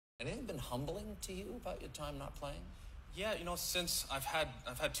Anything been humbling to you about your time not playing? Yeah, since I've had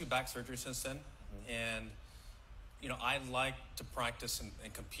two back surgeries since then, and I like to practice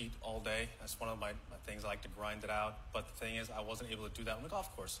and compete all day. That's one of my things. I like to grind it out. But the thing is, I wasn't able to do that on the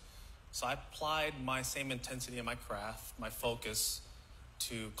golf course. So I applied my same intensity in my craft, my focus,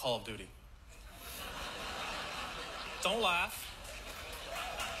 to Call of Duty. Don't laugh.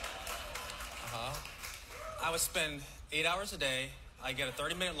 I would spend 8 hours a day. I get a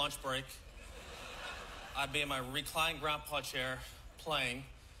 30-minute lunch break. I'd be in my reclined grandpa chair playing.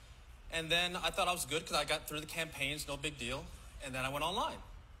 And then I thought I was good because I got through the campaigns, no big deal. And then I went online.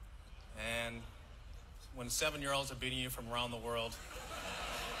 And when 7-year-olds are beating you from around the world,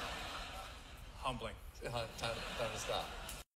 humbling. Time to stop.